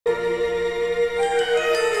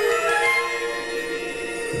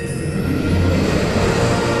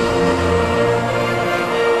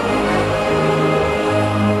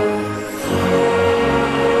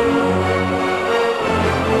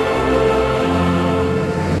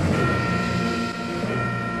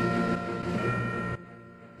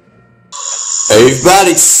Hey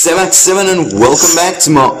everybody, it's AirbagVII and welcome back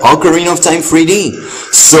to my Ocarina of Time 3D.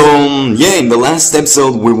 So, yeah, in the last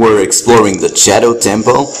episode we were exploring the Shadow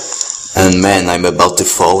Temple. And man, I'm about to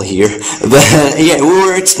fall here. But yeah, we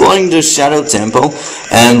were exploring the Shadow Temple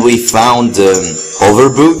and we found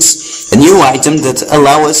Overboots, a new item that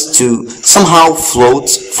allows us to somehow float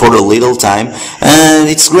for a little time. And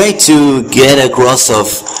it's great to get across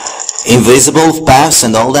of invisible paths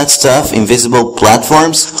and all that stuff, invisible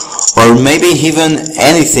platforms, or maybe even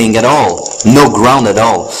anything at all, no ground at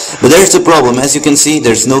all. But there's the problem, as you can see,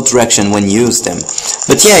 there's no traction when you use them.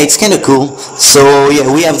 But yeah, it's kinda cool. So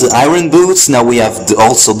yeah, we have the iron boots, now we have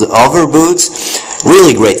also the over boots.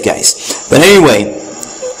 Really great, guys. But anyway,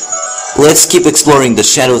 let's keep exploring the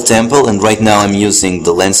Shadow Temple, and right now I'm using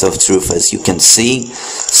the Lens of Truth, as you can see.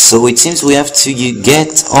 So it seems we have to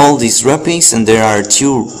get all these rupees, and there are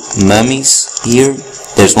two mummies here.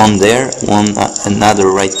 There's one there,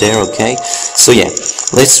 another right there, okay? So yeah,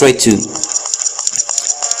 let's try to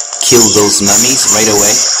kill those mummies right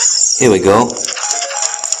away. Here we go.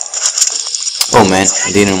 Oh man,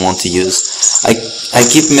 I didn't want to use. I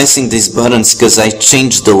keep missing these buttons because I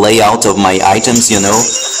changed the layout of my items, you know?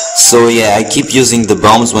 So yeah, I keep using the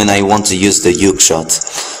bombs when I want to use the hook shot.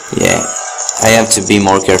 Yeah, I have to be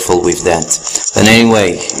more careful with that. But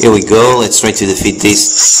anyway, here we go. Let's try to defeat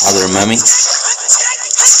this other mummy.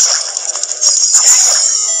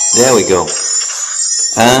 There we go.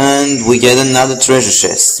 And we get another treasure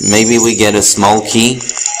chest. Maybe we get a small key.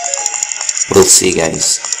 We'll see,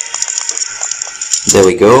 guys. There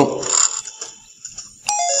we go.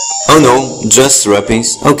 Oh no, just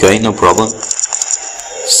rupees. Okay, no problem.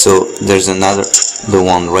 So there's another, the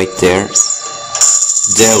one right there.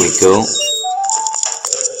 There we go.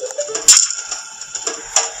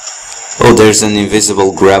 Oh, there's an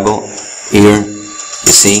invisible grabble here.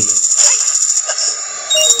 You see?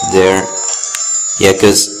 There. Yeah,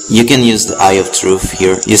 because you can use the Eye of Truth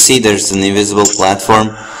here. You see there's an invisible platform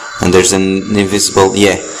and there's an invisible,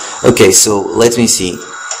 yeah. Okay, so let me see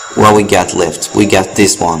what we got left. We got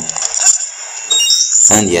this one.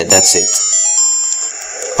 And yeah, that's it.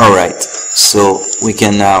 Alright, so we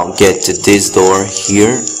can now get to this door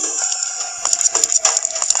here.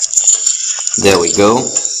 There we go.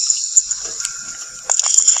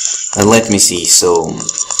 And let me see, so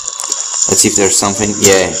let's see if there's something.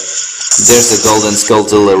 Yeah, there's a golden skull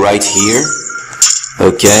right here.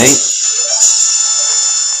 Okay,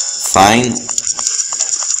 fine.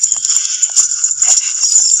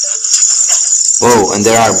 Whoa, and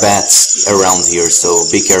there are bats around here, so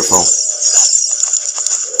be careful.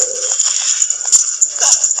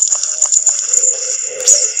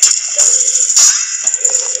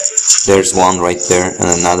 There's one right there and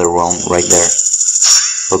another one right there.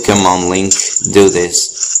 Oh, come on, Link, do this.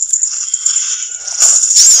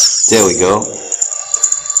 There we go.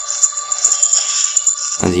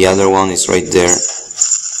 And the other one is right there.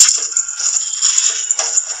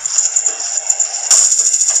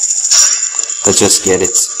 Let's just get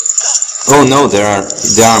it. Oh no, there are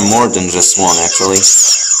more than just one, actually.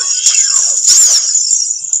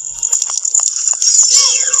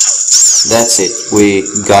 That's it. We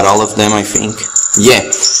got all of them, I think. Yeah.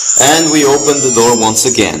 And we open the door once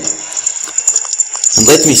again. And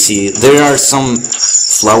let me see, there are some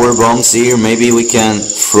flower bombs here. Maybe we can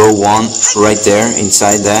throw one right there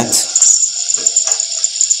inside that.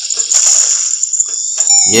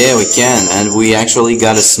 Yeah, we can. And we actually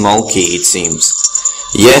got a small key, it seems.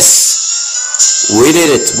 Yes, we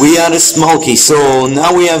did it. We got a small key. So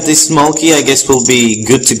now we have this small key. I guess we'll be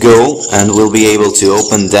good to go. And we'll be able to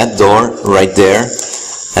open that door right there.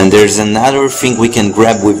 And there's another thing we can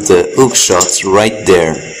grab with the hook shots right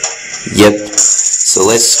there. Yep. So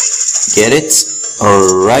let's get it.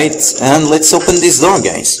 Alright. And let's open this door,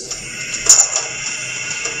 guys.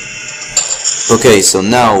 Okay, so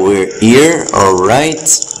now we're here. Alright.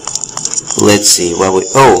 Let's see what we...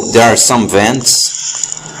 Oh, there are some vents.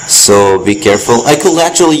 So be careful. I could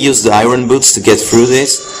actually use the iron boots to get through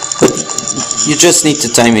this. But you just need to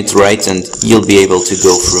time it right and you'll be able to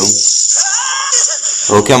go through.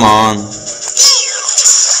 Oh, come on.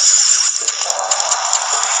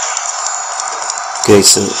 Okay,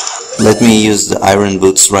 so let me use the iron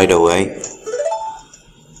boots right away.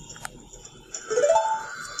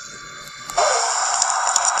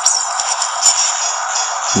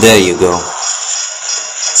 There you go.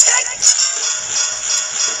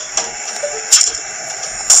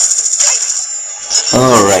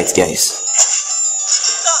 Alright, guys.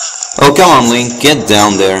 Oh, come on, Link, get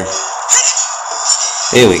down there.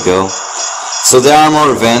 Here we go. So there are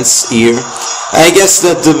more vents here. I guess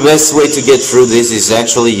that the best way to get through this is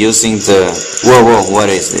actually using the... Whoa, what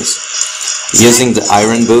is this? using the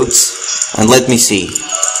iron boots. And let me see.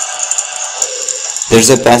 There's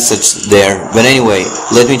a passage there. But anyway,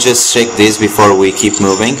 let me just check this before we keep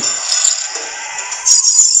moving.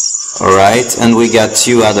 Alright, and we got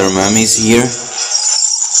 2 other mummies here.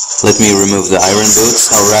 Let me remove the iron boots.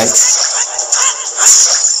 Alright.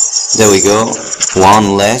 There we go.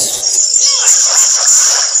 1 left.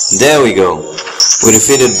 There we go. We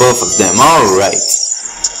defeated both of them. Alright.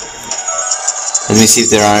 Let me see if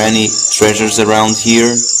there are any treasures around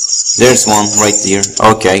here. There's one right here.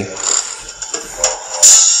 Okay.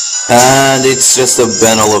 And it's just a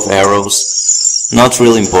bundle of arrows. Not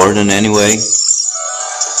really important anyway.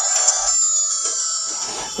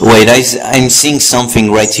 Wait, I'm seeing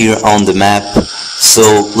something right here on the map. So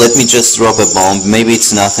let me just drop a bomb. Maybe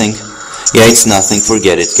it's nothing. Yeah, it's nothing.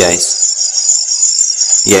 Forget it, guys.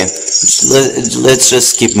 Yeah, let's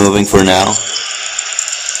just keep moving for now.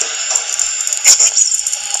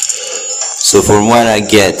 So from what I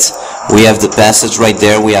get, we have the passage right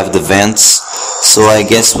there, we have the vents. So I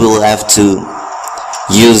guess we'll have to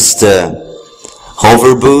use the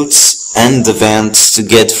hover boots and the vents to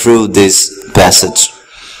get through this passage.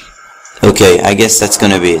 Okay, I guess that's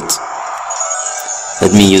gonna be it.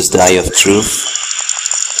 Let me use the Eye of Truth.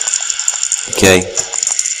 Okay.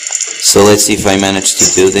 So let's see if I manage to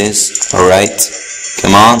do this. Alright.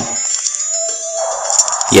 Come on.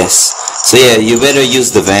 Yes. So yeah, you better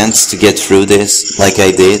use the vents to get through this, like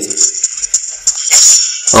I did.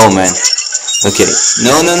 Oh man. Okay.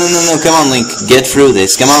 No, come on, Link. Get through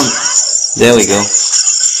this. Come on. There we go.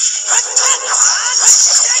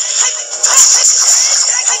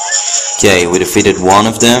 Okay, we defeated one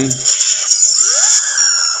of them.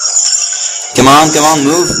 Come on,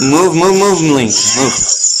 move, Link. Move.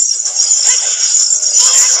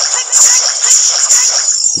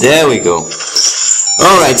 There we go.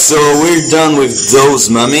 Alright, so we're done with those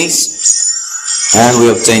mummies. And we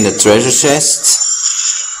obtained a treasure chest.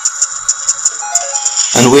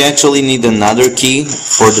 And we actually need another key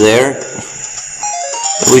for there.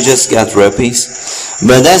 We just got rupees.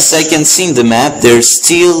 But as I can see in the map, there's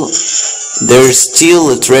still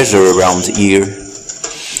a treasure around here.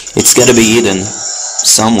 It's gotta be hidden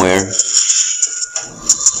somewhere.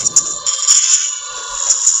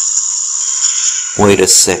 Wait a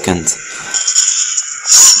second.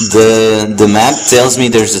 The map tells me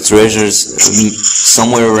there's a treasure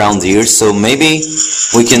somewhere around here, so maybe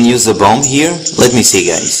we can use a bomb here. Let me see,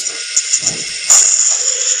 guys.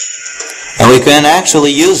 And we can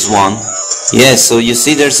actually use one. Yeah, so you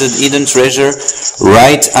see there's a hidden treasure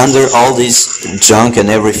right under all this junk and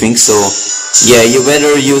everything, so yeah, you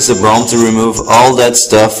better use a bomb to remove all that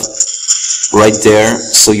stuff right there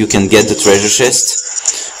so you can get the treasure chest.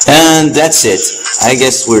 And that's it. I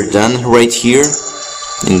guess we're done right here.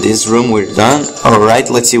 In this room we're done. Alright,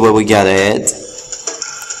 let's see what we got ahead.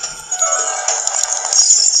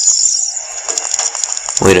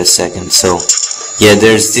 Wait a second, so yeah,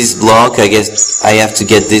 there's this block. I guess I have to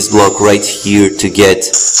get this block right here to get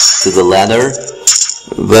to the ladder.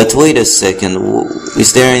 But wait a second,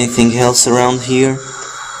 is there anything else around here?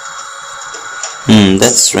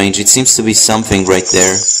 That's strange. It seems to be something right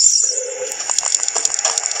there.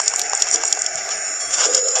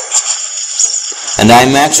 And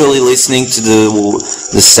I'm actually listening to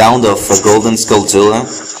the sound of a golden Skulltula.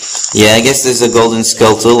 Yeah, I guess there's a golden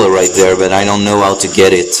Skulltula right there, but I don't know how to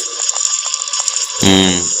get it.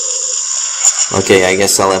 Okay, I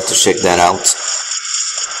guess I'll have to check that out.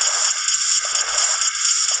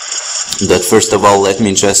 But first of all, let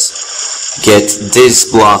me just get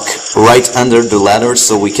this block right under the ladder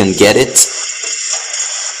so we can get it.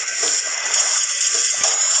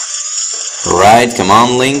 Right, come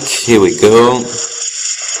on, Link, here we go.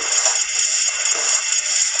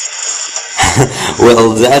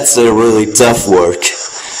 Well, that's a really tough work.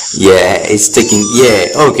 Yeah, it's taking,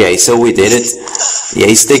 yeah, okay, so we did it. Yeah,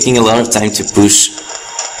 it's taking a lot of time to push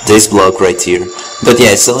this block right here. But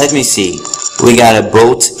yeah, so let me see. We got a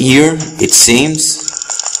boat here, it seems.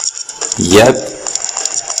 Yep.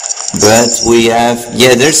 But we have,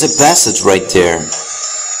 yeah, there's a passage right there.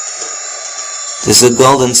 There's a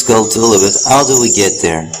golden Skulltula, but how do we get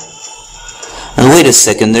there? And wait a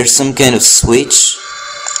second, there's some kind of switch?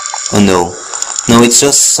 Oh no. No, it's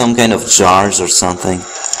just some kind of jars or something.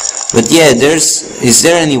 But yeah, is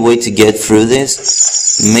there any way to get through this?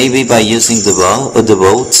 Maybe by using the boat?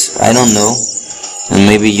 I don't know. And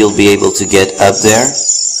maybe you'll be able to get up there.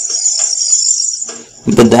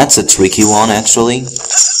 But that's a tricky one, actually.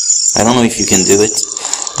 I don't know if you can do it.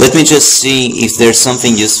 Let me just see if there's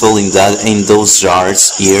something useful in those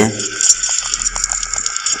jars here.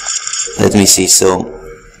 Let me see. So,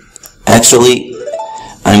 actually,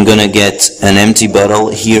 I'm gonna get an empty bottle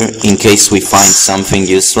here in case we find something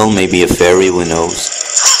useful, maybe a fairy, who knows.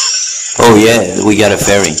 Oh yeah, we got a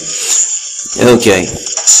fairy. Okay.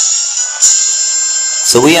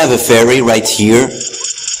 So we have a fairy right here.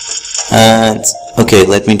 And okay,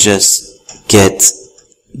 let me just get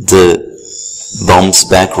the bombs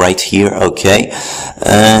back right here. Okay.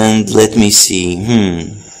 And let me see.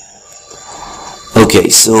 Okay,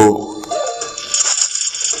 so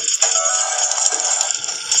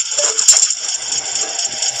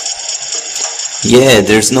yeah,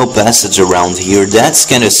 there's no passage around here. That's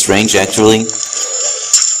kind of strange, actually.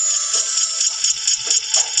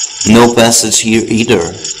 No passage here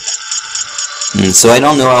either. So I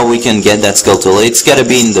don't know how we can get that skull. It's gotta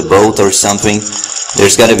be in the boat or something.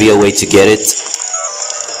 There's gotta be a way to get it.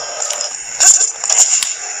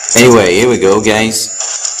 Anyway, here we go, guys.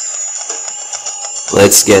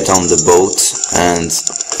 Let's get on the boat and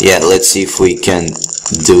yeah, let's see if we can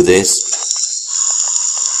do this.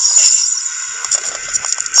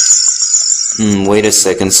 Wait a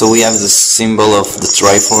second, so we have the symbol of the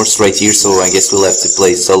Triforce right here, so I guess we'll have to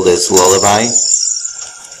play Zelda's Lullaby.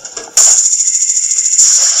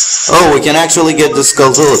 Oh, we can actually get the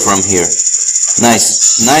Skulltula from here.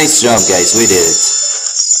 Nice job, guys, we did it.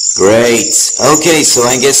 Great. Okay, so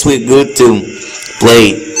I guess we're good to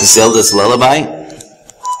play Zelda's Lullaby.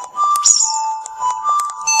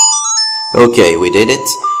 Okay, we did it.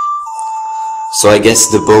 So I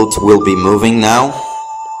guess the boat will be moving now.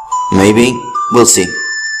 Maybe. We'll see.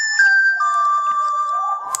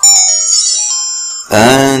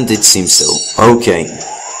 And it seems so. Okay.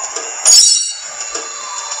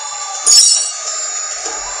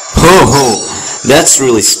 Oh, that's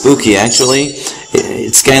really spooky, actually.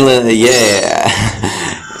 It's kinda, yeah.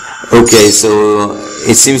 Okay, so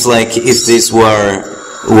it seems like if this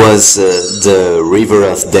was the River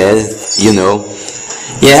of Death, you know.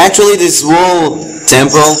 Yeah, actually this whole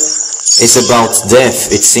temple is about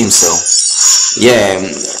death, it seems so. Yeah,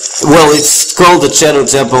 well, it's called the Shadow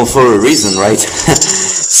Temple for a reason, right?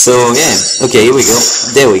 So, yeah, okay, here we go.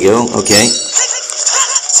 There we go, okay.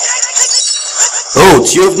 Oh,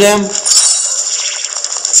 2 of them?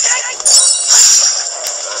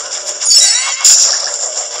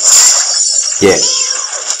 Yeah,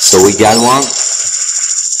 so we got one.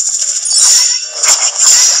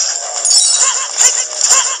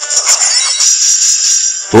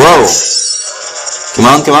 Whoa! Come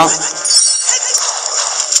on, come on.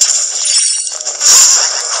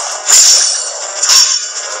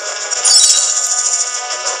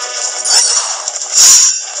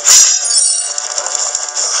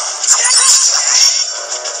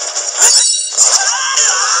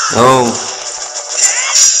 Oh.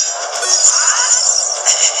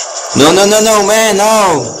 No, man,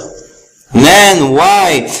 no! Man,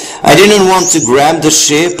 why? I didn't want to grab the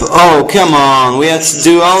ship. Oh, come on, we have to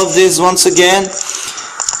do all of this once again?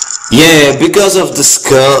 Yeah, because of the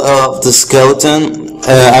skeleton,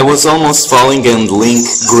 I was almost falling and Link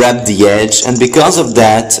grabbed the edge, and because of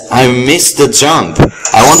that, I missed the jump.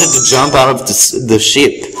 I wanted to jump out of the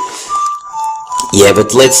ship. Yeah,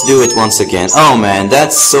 but let's do it once again. Oh man,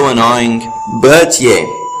 that's so annoying. But yeah,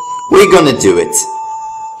 we're gonna do it.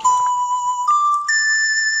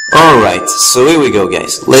 Alright, so here we go,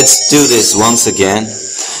 guys. Let's do this once again.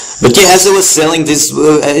 But yeah, as I was saying, this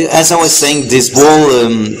whole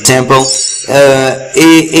temple,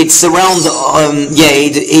 it's around,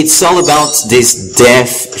 it's all about this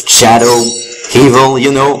death, shadow, evil,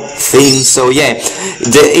 you know, theme. So yeah,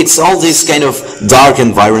 it's all this kind of dark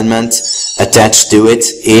environment attached to it,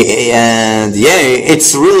 and yeah,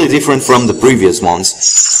 it's really different from the previous ones.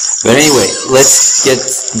 But anyway, let's get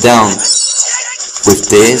down with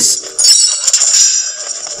this.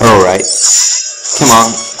 Alright, come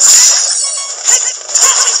on.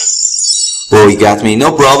 Oh, he got me.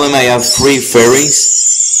 No problem, I have 3 fairies.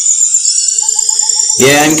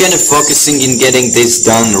 Yeah, I'm kind of focusing in getting this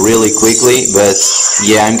done really quickly, but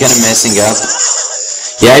yeah, I'm kind of messing up.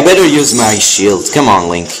 Yeah, I better use my shield. Come on,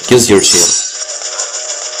 Link, use your shield.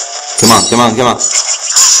 Come on, come on, come on.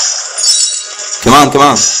 Come on, come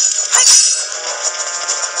on.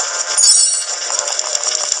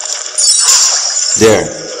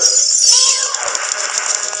 There.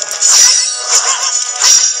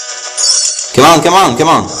 Come on, come on, come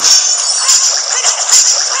on.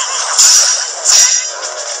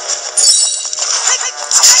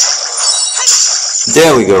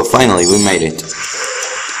 There we go, finally, we made it.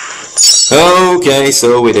 Okay,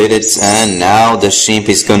 so we did it, and now the ship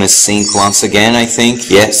is gonna sink once again, I think,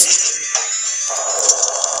 yes.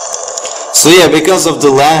 So yeah, because of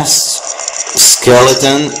the last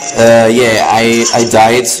skeleton, yeah, I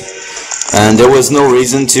died. And there was no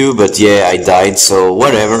reason to, but yeah, I died, so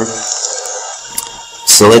whatever.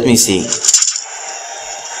 So let me see.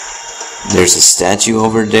 There's a statue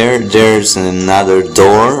over there. There's another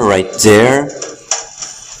door right there.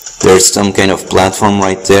 There's some kind of platform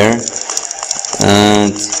right there.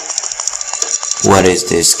 And what is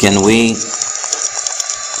this? Can we...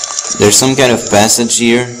 There's some kind of passage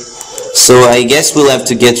here. So I guess we'll have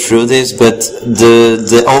to get through this, but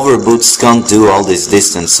the overboots can't do all this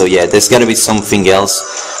distance. So yeah, there's gotta be something else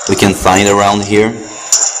we can find around here.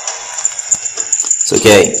 So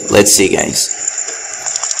okay, let's see, guys.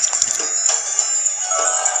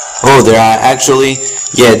 Oh, there are actually,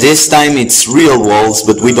 yeah, this time it's real walls,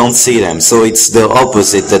 but we don't see them, so it's the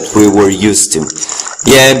opposite that we were used to.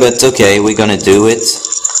 Yeah, but okay, we're gonna do it.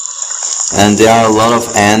 And there are a lot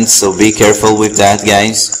of ants, so be careful with that,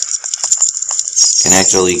 guys. Can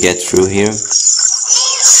actually get through here.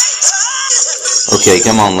 Okay,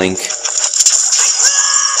 come on, Link.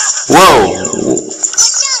 Whoa!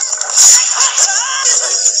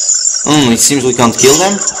 It seems we can't kill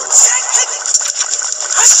them.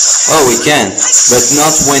 Oh, we can, but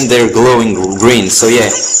not when they're glowing green. So yeah,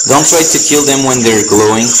 don't try to kill them when they're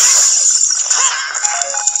glowing.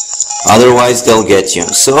 Otherwise, they'll get you.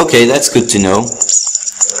 So okay, that's good to know.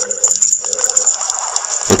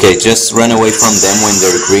 Okay, just run away from them when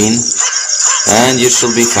they're green, and you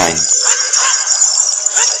should be fine.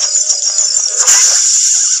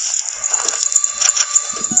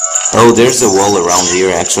 Oh, there's a wall around here,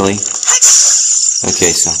 actually.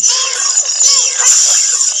 Okay, so...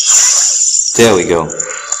 There we go.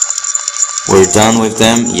 We're done with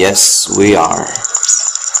them. Yes, we are.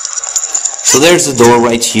 So there's a door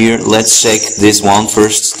right here. Let's check this one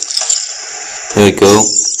first. There we go.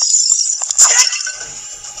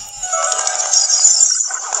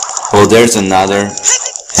 Oh, there's another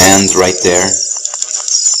hand right there.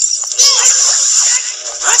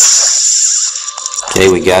 Okay,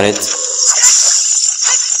 we got it.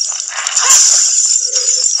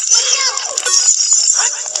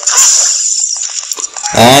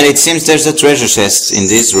 And it seems there's a treasure chest in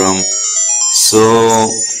this room. So,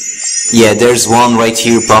 yeah, there's one right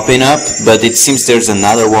here popping up, but it seems there's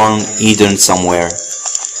another one hidden somewhere.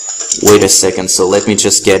 Wait a second, so let me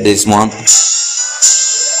just get this one.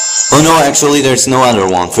 Oh no, actually there's no other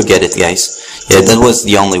one. Forget it, guys. Yeah, that was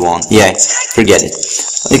the only one. Yeah, forget it.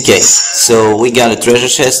 Okay, so we got a treasure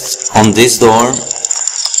chest on this door.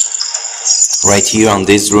 Right here on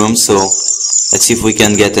this room, so let's see if we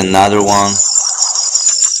can get another one.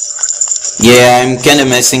 Yeah, I'm kinda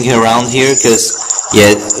messing around here, cause,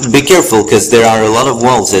 yeah, be careful, cause there are a lot of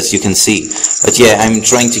walls, as you can see. But yeah, I'm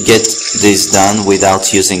trying to get this done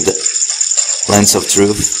without using the lens of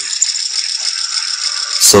truth.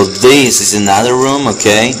 So this is another room,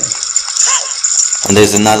 okay. And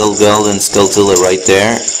there's another golden skull right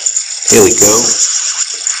there. Here we go.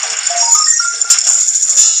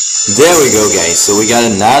 There we go, guys. So we got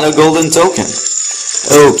another golden token.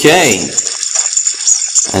 Okay.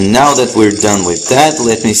 And now that we're done with that,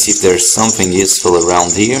 let me see if there's something useful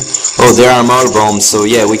around here. Oh, there are more bombs. So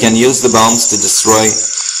yeah, we can use the bombs to destroy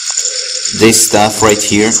this stuff right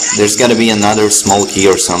here. There's gotta be another small key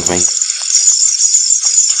or something.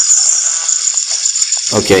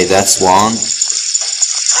 Okay, that's one.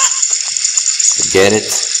 Forget it.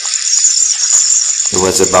 It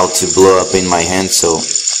was about to blow up in my hand, so...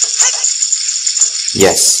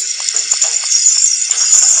 Yes.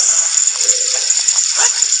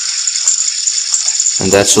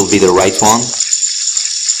 And that should be the right one.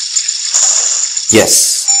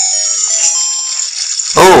 Yes.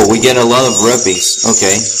 Oh, we get a lot of rupees.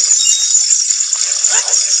 Okay.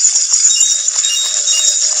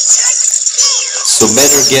 So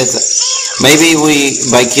better get... Maybe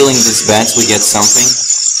by killing these bats we get something.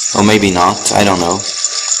 Or maybe not, I don't know.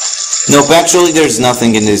 Nope, actually there's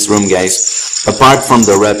nothing in this room, guys. Apart from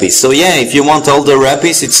the rupees. So yeah, if you want all the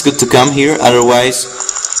rupees, it's good to come here. Otherwise,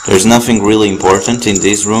 there's nothing really important in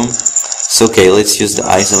this room. So okay, let's use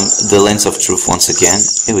the lens of truth once again.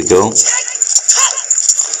 Here we go.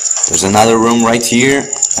 There's another room right here.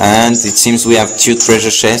 And it seems we have 2 treasure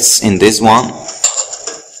chests in this one.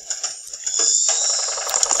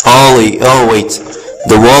 Holy, oh wait,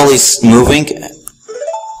 the wall is moving.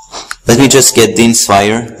 Let me just get Din's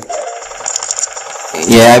fire.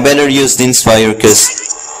 Yeah, I better use Din's fire, cause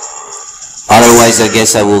otherwise I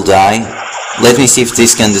guess I will die. Let me see if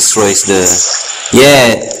this can destroy the...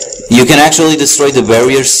 Yeah, you can actually destroy the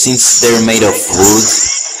barriers since they're made of wood.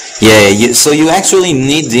 Yeah, so you actually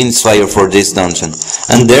need Din's fire for this dungeon.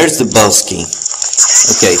 And there's the boss key.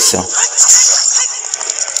 Okay, so...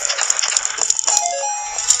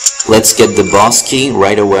 Let's get the boss key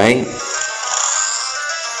right away.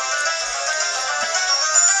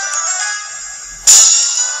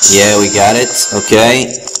 Yeah, we got it.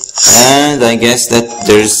 Okay. And I guess that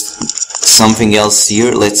there's something else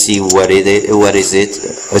here. Let's see what it is. What is it?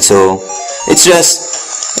 So it's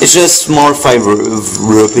just more 5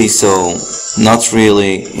 rupees, so not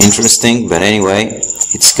really interesting, but anyway,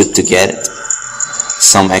 it's good to get it.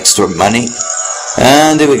 Some extra money.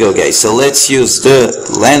 And there we go, guys. So let's use the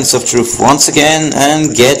Lens of Truth once again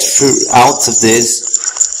and get out of this.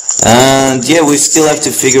 And yeah, we still have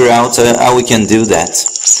to figure out how we can do that.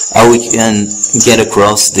 How we can get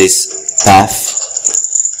across this path.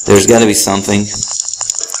 There's gotta be something.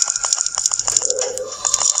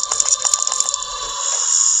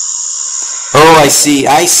 Oh, I see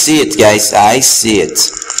it, guys. I see it.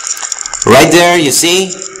 Right there, you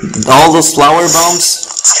see? All those flower bombs?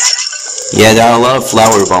 Yeah, there are a lot of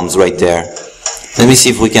flower bombs right there. Let me see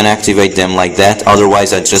if we can activate them like that.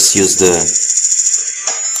 Otherwise, I just use the...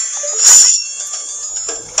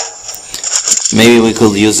 Maybe we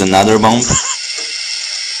could use another bomb.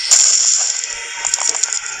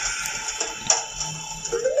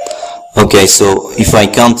 Okay, so if I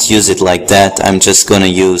can't use it like that, I'm just gonna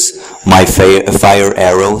use my fire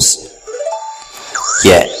arrows.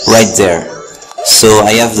 Yeah, right there. So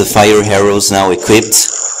I have the fire arrows now equipped.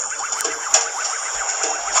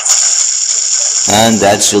 And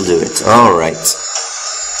that should do it. Alright.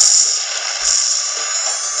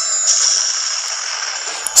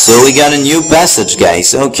 So we got a new passage,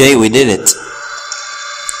 guys. Okay, we did it.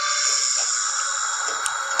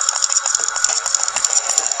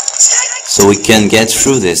 So we can get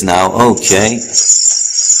through this now. Okay.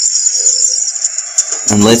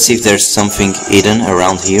 And let's see if there's something hidden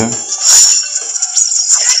around here.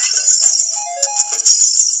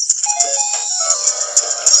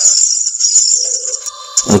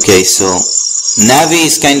 Okay, so Navi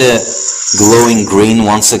is kinda glowing green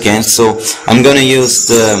once again, so I'm gonna use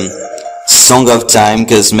the Song of Time,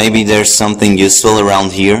 because maybe there's something useful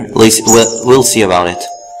around here. We'll see about it.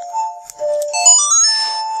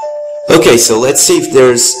 Okay, so let's see if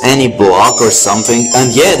there's any block or something,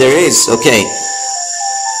 and yeah, there is. Okay.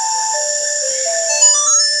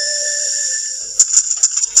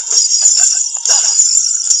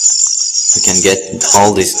 We can get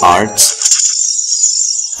all these arts.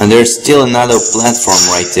 And there's still another platform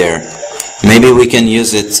right there. Maybe we can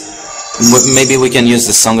use it. Maybe we can use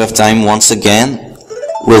the Song of Time once again.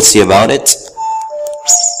 We'll see about it.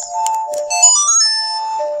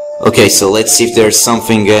 Okay, so let's see if there's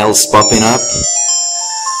something else popping up.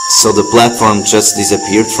 So the platform just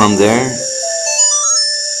disappeared from there.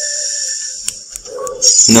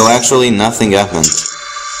 No, actually nothing happened.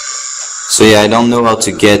 So yeah, I don't know how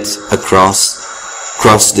to get across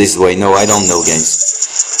this way. No, I don't know, guys.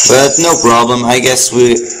 But no problem, I guess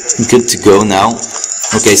we're good to go now.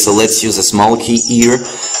 Okay, so let's use a small key here,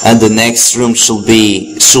 and the next room should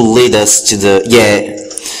lead us to the, yeah,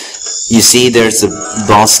 you see there's a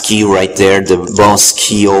boss key right there, the boss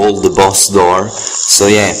keyhole, the boss door. So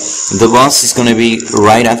yeah, the boss is gonna be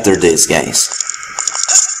right after this, guys.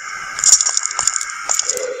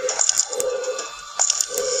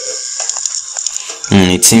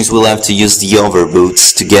 It seems we'll have to use the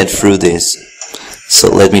overboots to get through this. So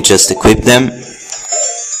let me just equip them.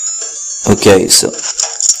 Okay, so...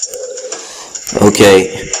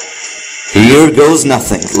 Okay. Here goes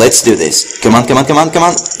nothing. Let's do this. Come on, come on, come on, come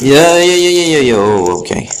on. Yeah. Oh,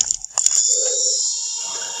 okay.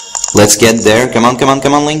 Let's get there. Come on, come on,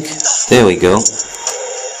 come on, Link. There we go.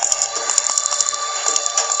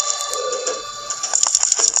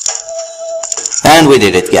 And we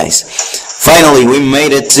did it, guys. Finally, we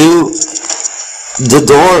made it to the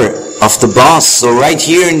door of the boss. So right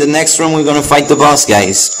here in the next room we're gonna fight the boss,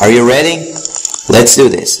 guys. Are you ready? Let's do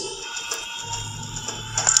this.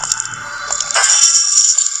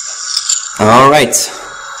 Alright.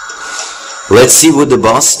 Let's see what the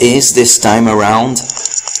boss is this time around.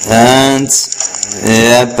 And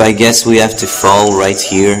yep, I guess we have to fall right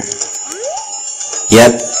here.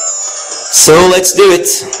 Yep. So let's do it.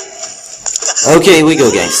 Okay, here we go,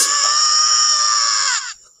 guys.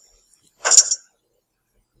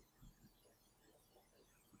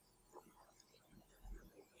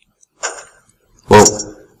 Whoa.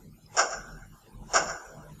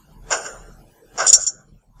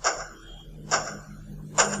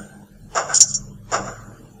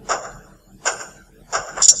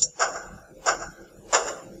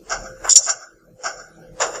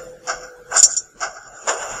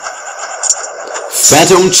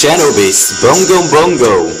 Phantom Shadow Beast, Bongo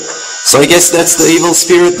Bongo. So I guess that's the evil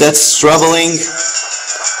spirit that's troubling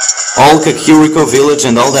all Kakariko Village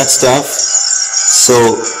and all that stuff. So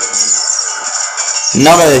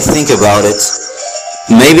now that I think about it,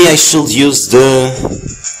 maybe I should use the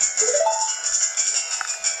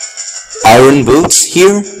iron boots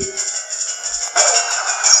here?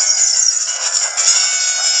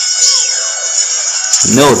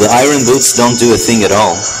 No, the iron boots don't do a thing at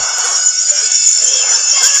all.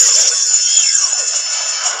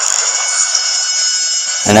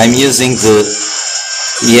 And I'm using the...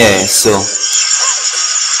 yeah, so...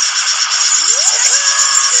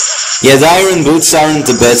 yeah, the iron boots aren't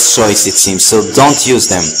the best choice, it seems, so don't use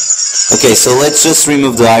them. Okay, so let's just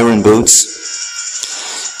remove the iron boots.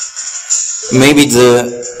 Maybe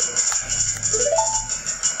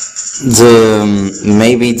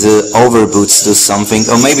maybe the over boots do something,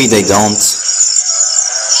 or maybe they don't.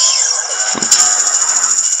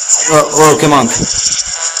 Oh, come on.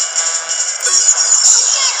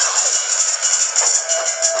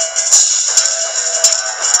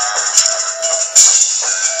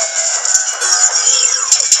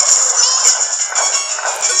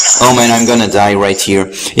 Oh man, I'm gonna die right here.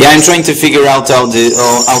 Yeah, I'm trying to figure out how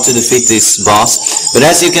to defeat this boss. But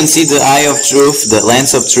as you can see, the Eye of Truth, the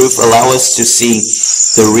Lens of Truth, allow us to see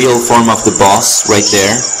the real form of the boss right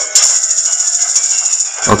there.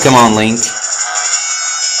 Oh, come on, Link.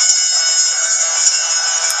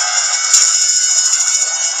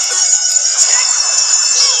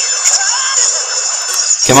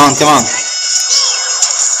 Come on, come on.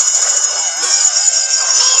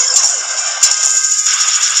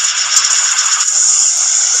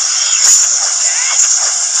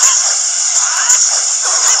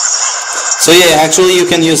 So yeah, actually you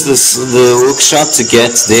can use the hook shot to get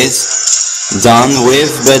this done with,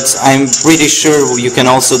 but I'm pretty sure you can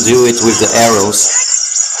also do it with the arrows.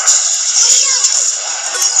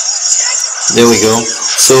 There we go.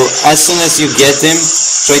 So as soon as you get them,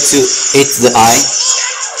 try to hit the eye.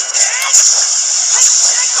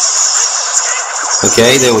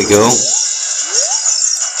 Okay, there we go.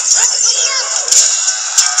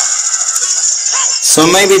 So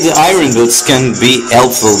maybe the iron boots can be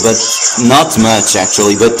helpful, but not much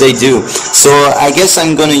actually, but they do. So I guess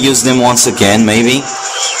I'm gonna use them once again, maybe.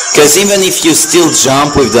 Because even if you still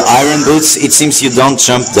jump with the iron boots, it seems you don't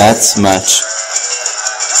jump that much.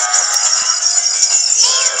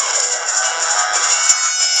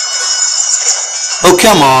 Oh,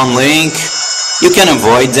 come on, Link. You can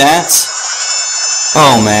avoid that.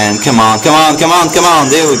 Oh man, come on, come on, come on, come on,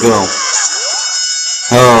 there we go.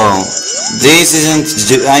 Oh. This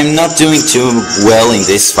isn't... I'm not doing too well in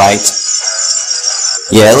this fight.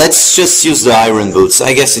 Yeah, let's just use the iron boots.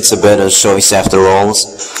 I guess it's a better choice after all.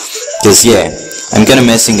 Because yeah, I'm kinda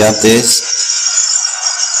messing up this.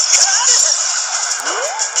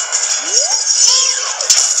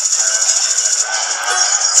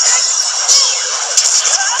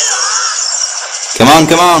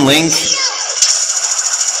 Come on, Link.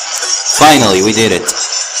 Finally, we did it.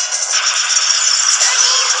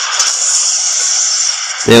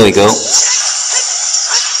 There we go.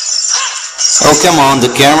 Oh, come on,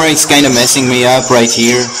 the camera is kind of messing me up right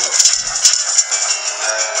here.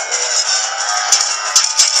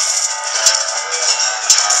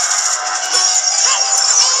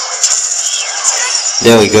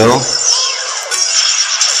 There we go.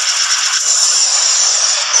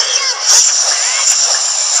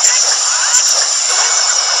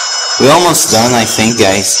 We're almost done, I think,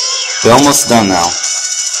 guys. We're almost done now.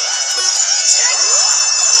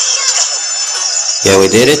 Yeah, we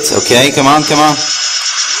did it. Okay, come on, come on.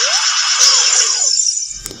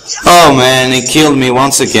 Oh man, it killed me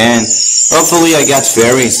once again. Hopefully I got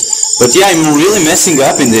fairies. But yeah, I'm really messing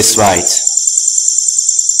up in this fight.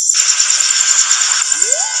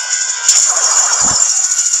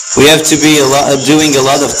 We have to be doing a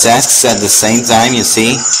lot of tasks at the same time, you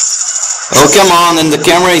see. Oh, come on, and the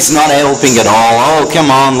camera is not helping at all. Oh,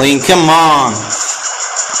 come on, Link, come on.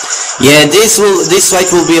 Yeah, this fight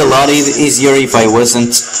will be a lot easier if I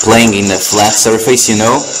wasn't playing in a flat surface, you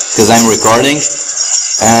know, because I'm recording,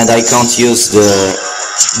 and I can't use the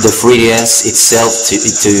 3DS itself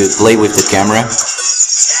to play with the camera.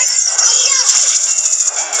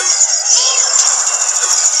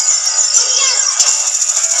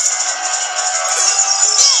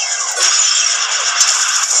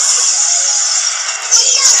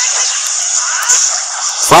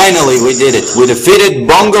 Finally, we did it. We defeated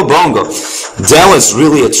Bongo Bongo. That was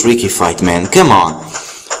really a tricky fight, man. Come on.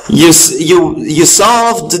 You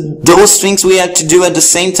saw those things we had to do at the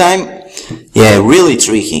same time? Yeah, really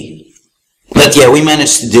tricky. But yeah, we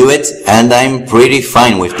managed to do it, and I'm pretty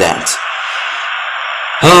fine with that.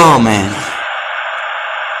 Oh, man.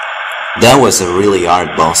 That was a really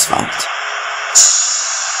hard boss fight.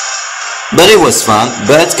 But it was fun,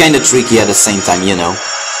 but kinda tricky at the same time, you know.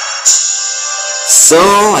 So,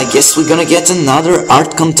 I guess we're gonna get another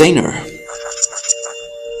art container.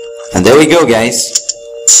 And there we go, guys.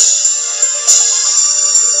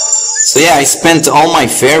 So yeah, I spent all my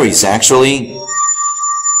fairies actually.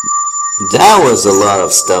 That was a lot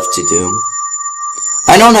of stuff to do.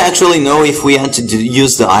 I don't actually know if we had to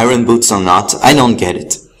use the iron boots or not. I don't get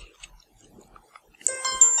it.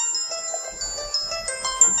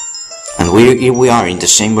 And here we are in the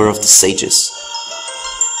chamber of the sages.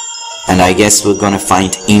 And I guess we're gonna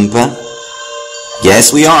find Impa.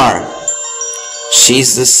 Yes, we are.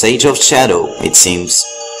 She's the Sage of Shadow, it seems.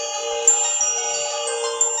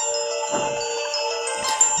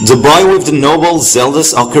 The boy with the noble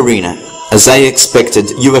Zelda's Ocarina. As I expected,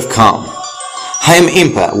 you have come. I am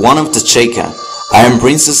Impa, one of the Sheikah. I am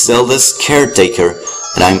Princess Zelda's caretaker,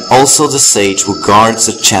 and I am also the sage who guards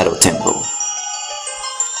the Shadow Temple.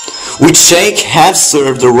 We Sheikh have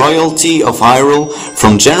served the royalty of Hyrule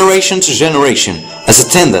from generation to generation as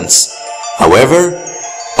attendants. However,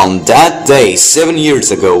 on that day 7 years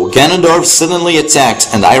ago, Ganondorf suddenly attacked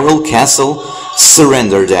and Hyrule Castle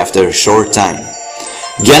surrendered after a short time.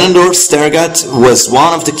 Ganondorf's Tergat was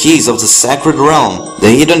one of the keys of the Sacred Realm, the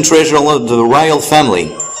hidden treasure of the royal family,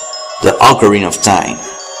 the Ocarina of Time.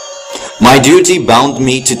 My duty bound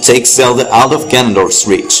me to take Zelda out of Ganondorf's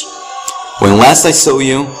reach. When last I saw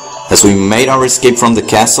you, as we made our escape from the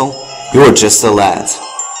castle, you were just a lad.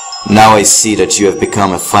 Now I see that you have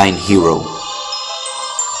become a fine hero.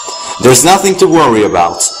 There's nothing to worry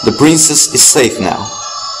about. The princess is safe now.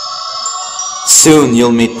 Soon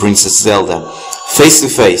you'll meet Princess Zelda, face to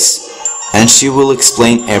face, and she will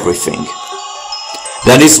explain everything.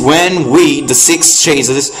 That is when we, the six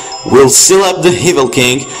Chases, will seal up the Evil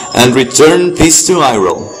King and return peace to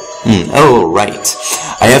Hyrule. Oh, right.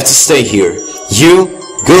 I have to stay here. You,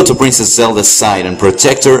 go to Princess Zelda's side and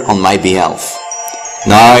protect her on my behalf.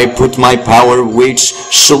 Now I put my power, which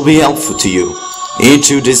should be helpful to you,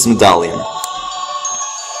 into this medallion.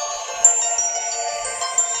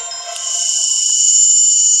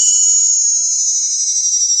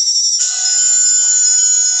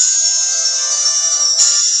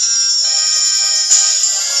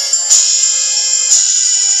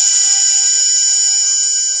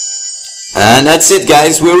 And that's it,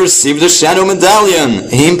 guys, we received the Shadow Medallion.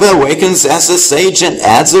 Impa awakens as a sage and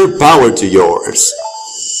adds her power to yours.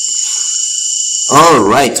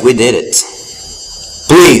 Alright, we did it.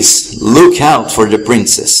 Please, look out for the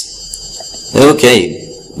princess. Okay,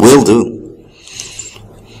 will do.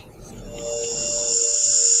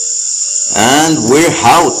 And we're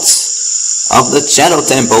out of the Shadow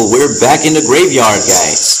Temple. We're back in the graveyard,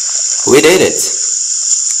 guys. We did it.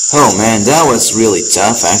 Oh man, that was really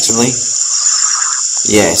tough, actually.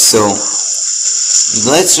 Yeah, so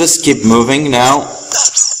let's just keep moving now.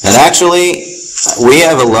 And actually, we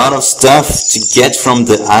have a lot of stuff to get from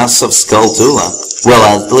the House of Skulltula.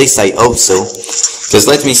 Well, at least I hope so. Because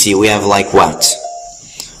let me see, we have like what?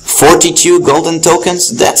 42 golden tokens?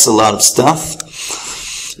 That's a lot of stuff.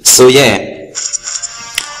 So yeah,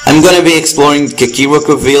 I'm gonna be exploring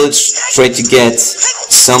Kakariko Village, try to get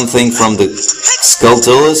something from the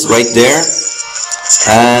Skulltulas right there.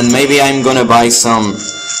 And maybe I'm gonna buy some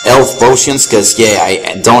elf potions, cause yeah,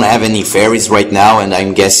 I don't have any fairies right now, and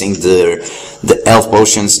I'm guessing the elf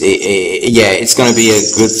potions, yeah, it's gonna be a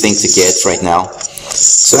good thing to get right now.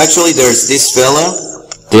 So actually, there's this fella,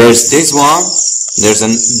 there's this one,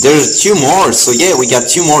 there's two more. So yeah, we got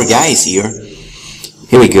two more guys here.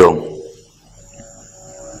 Here we go.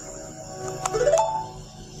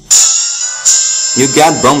 You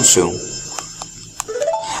got Bombshell.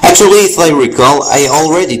 Actually, if I recall, I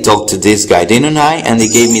already talked to this guy, didn't I? And he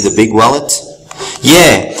gave me the big wallet.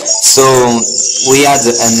 Yeah, so we had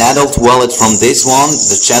an adult wallet from this one,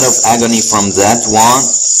 the Shadow of Agony from that one.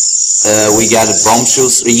 We got a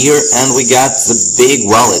Bombshells here, and we got the big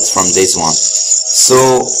wallet from this one. So,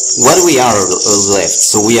 what do we have left?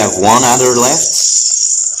 So we have one other left.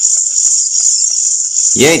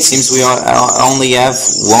 Yeah, it seems we only have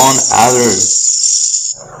one other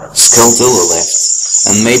Skulltula left.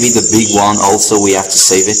 And maybe the big one also, we have to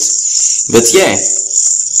save it. But yeah.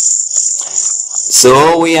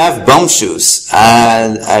 So we have bomb shoes.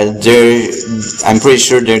 I'm pretty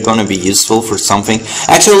sure they're gonna be useful for something.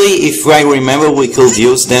 Actually, if I remember, we could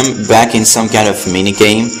use them back in some kind of mini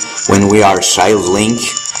game when we are Child Link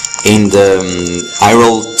in the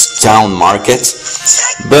Hyrule Town Market.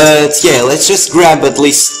 But yeah, let's just grab at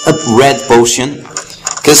least a red potion,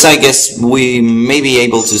 because I guess we may be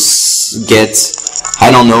able to get,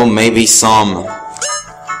 I don't know, maybe some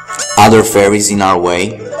other fairies in our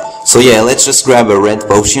way. So yeah, let's just grab a red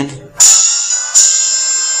potion.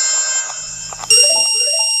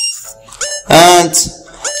 And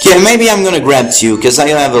yeah, maybe I'm gonna grab two, because I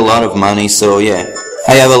have a lot of money, so yeah.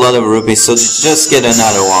 I have a lot of rupees, so just get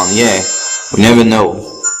another one, yeah. We never know.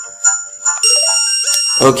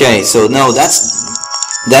 Okay, so no,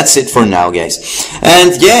 that's it for now, guys.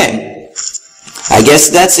 And yeah, I guess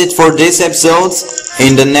that's it for this episode.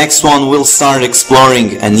 In the next one, we'll start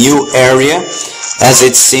exploring a new area, as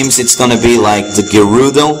it seems it's gonna be like the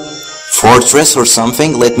Gerudo Fortress or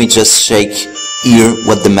something. Let me just shake here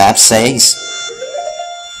what the map says.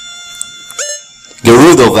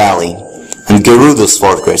 Gerudo Valley and Gerudo's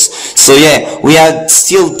Fortress. So yeah, we have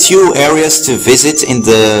still 2 areas to visit in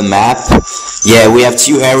the map. Yeah, we have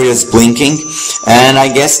 2 areas blinking, and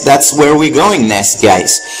I guess that's where we're going next,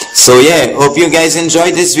 guys. So yeah, hope you guys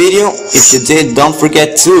enjoyed this video. If you did, don't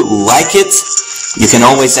forget to like it. You can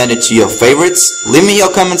always add it to your favorites. Leave me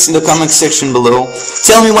your comments in the comment section below.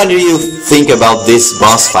 Tell me what do you think about this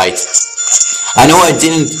boss fight. I know I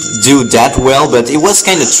didn't do that well, but it was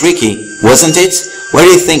kind of tricky, wasn't it? What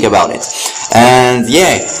do you think about it? And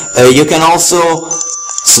yeah, you can also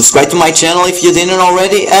subscribe to my channel if you didn't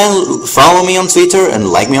already, and follow me on Twitter and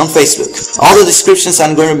like me on Facebook. All the descriptions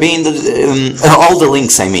are going to be in the all the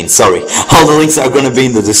links are going to be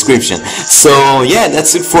in the description. So yeah,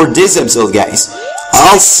 that's it for this episode, guys.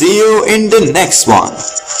 I'll see you in the next one.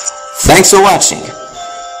 Thanks for watching.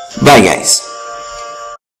 Bye, guys.